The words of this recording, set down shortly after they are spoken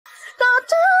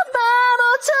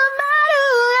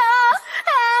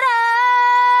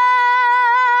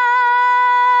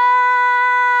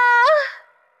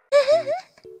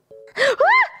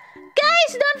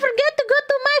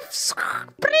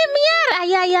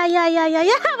忘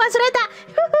れた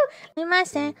すみま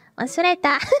せん、忘れ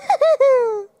た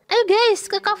Ayo guys,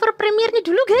 ke cover premiernya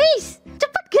dulu guys.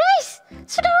 Cepat guys.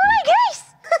 Sudah mulai guys.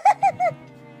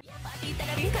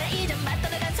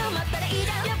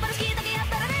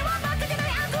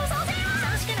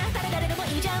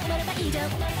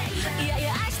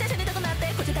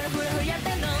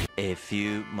 A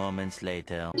few moments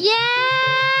later. Yeah!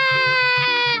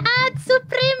 Atsu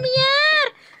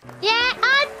premiere! Yeah,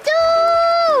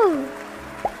 Atsu!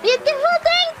 Beautiful,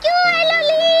 thank you! Hello,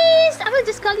 Liz! I will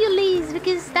just call you Liz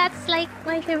because that's like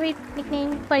my favorite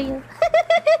nickname for you.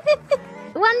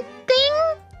 One thing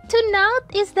to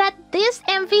note is that this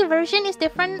MV version is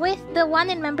different with the one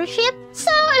in membership.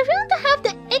 So if you want to have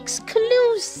the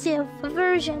exclusive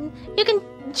version, you can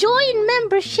join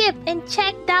membership and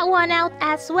check that one out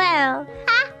as well.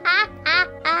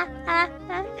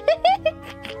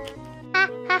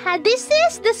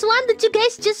 This one that you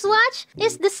guys just watched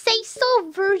is the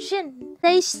say-so version.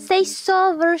 The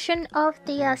say-so version of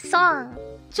the song.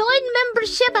 Join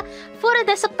membership for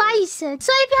the spice. So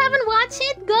if you haven't watched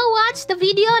it, go watch the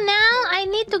video now. I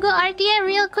need to go RTA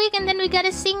real quick and then we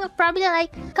gotta sing probably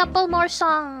like a couple more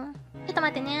songs.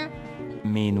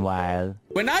 Meanwhile,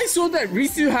 when I saw that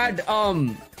Risu had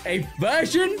a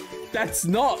version that's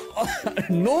not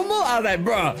normal, I was like,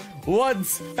 bruh, what?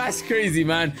 That's crazy,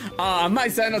 man. I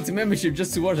might sign up to membership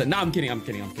just to watch it. Nah, I'm kidding.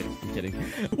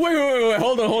 Wait.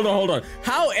 Hold on.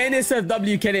 How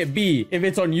NSFW can it be if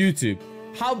it's on YouTube?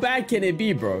 How bad can it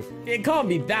be, bro? It can't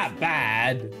be that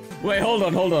bad. Wait, hold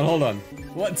on.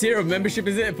 What tier of membership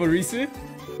is it for Risu?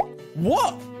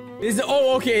 What? Is it?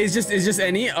 Oh, okay. It's just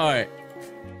any. All right.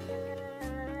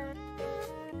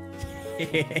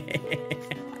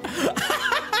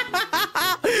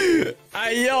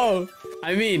 Yo,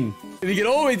 I mean, we can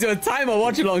always do a timer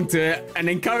watch along to it and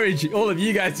encourage all of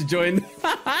you guys to join.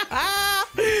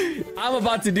 I'm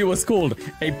about to do what's called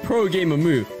a pro gamer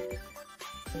move.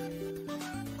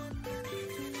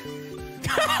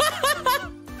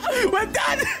 We're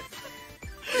done!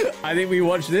 I think we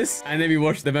watch this and then we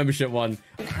watch the membership one.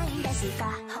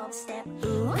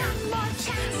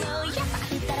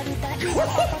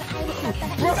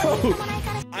 Bro,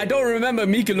 I don't remember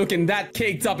Mika looking that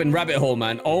caked up in Rabbit Hole,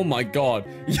 man. Oh my god.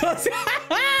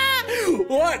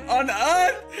 What on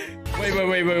earth?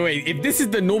 Wait. If this is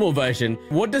the normal version,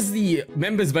 what does the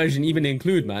members version even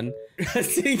include, man?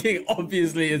 Singing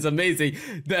obviously is amazing.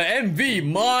 The MV,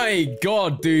 my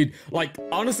god, dude. Like,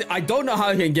 honestly, I don't know how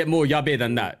I can get more yabe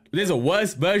than that. There's a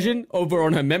worse version over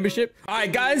on her membership. All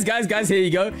right, guys, here you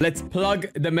go. Let's plug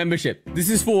the membership. This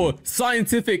is for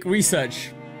scientific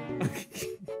research.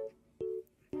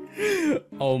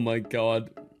 Oh my god.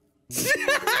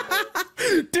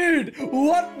 Dude,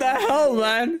 what the hell,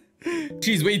 man?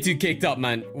 She's way too caked up,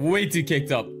 man. Way too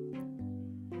caked up.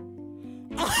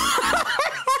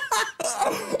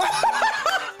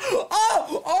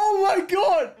 Oh my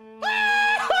god.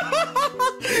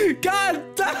 God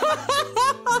damn.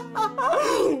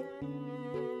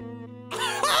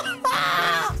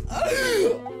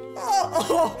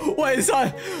 Oh, wait,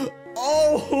 sorry.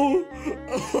 Oh.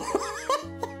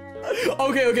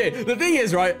 Okay. The thing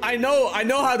is, right? I know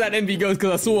how that MV goes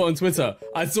because I saw it on Twitter.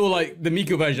 I saw like the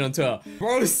Miku version on Twitter.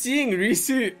 Bro, seeing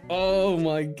Risu, oh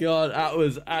my god, that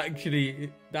was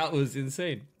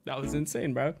insane. That was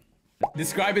insane, bro.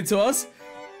 Describe it to us.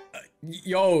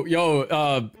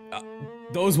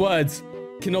 Those words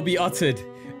cannot be uttered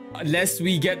unless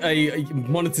we get a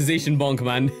monetization bonk,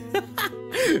 man.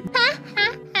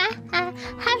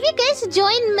 Have you guys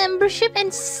joined membership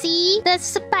and see the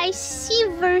spicy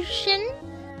version?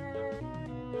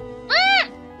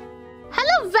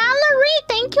 Hello Valerie,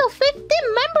 thank you. 50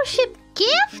 membership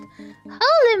gift.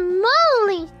 Holy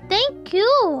moly, thank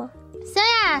you. So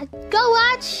yeah, go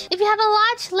watch. If you haven't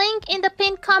watched, link in the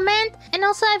pinned comment. And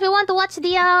also if you want to watch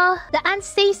the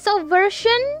Unsay-So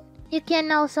version, you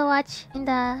can also watch in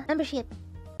the membership.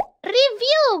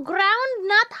 Review, ground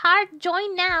not hard,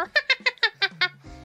 join now.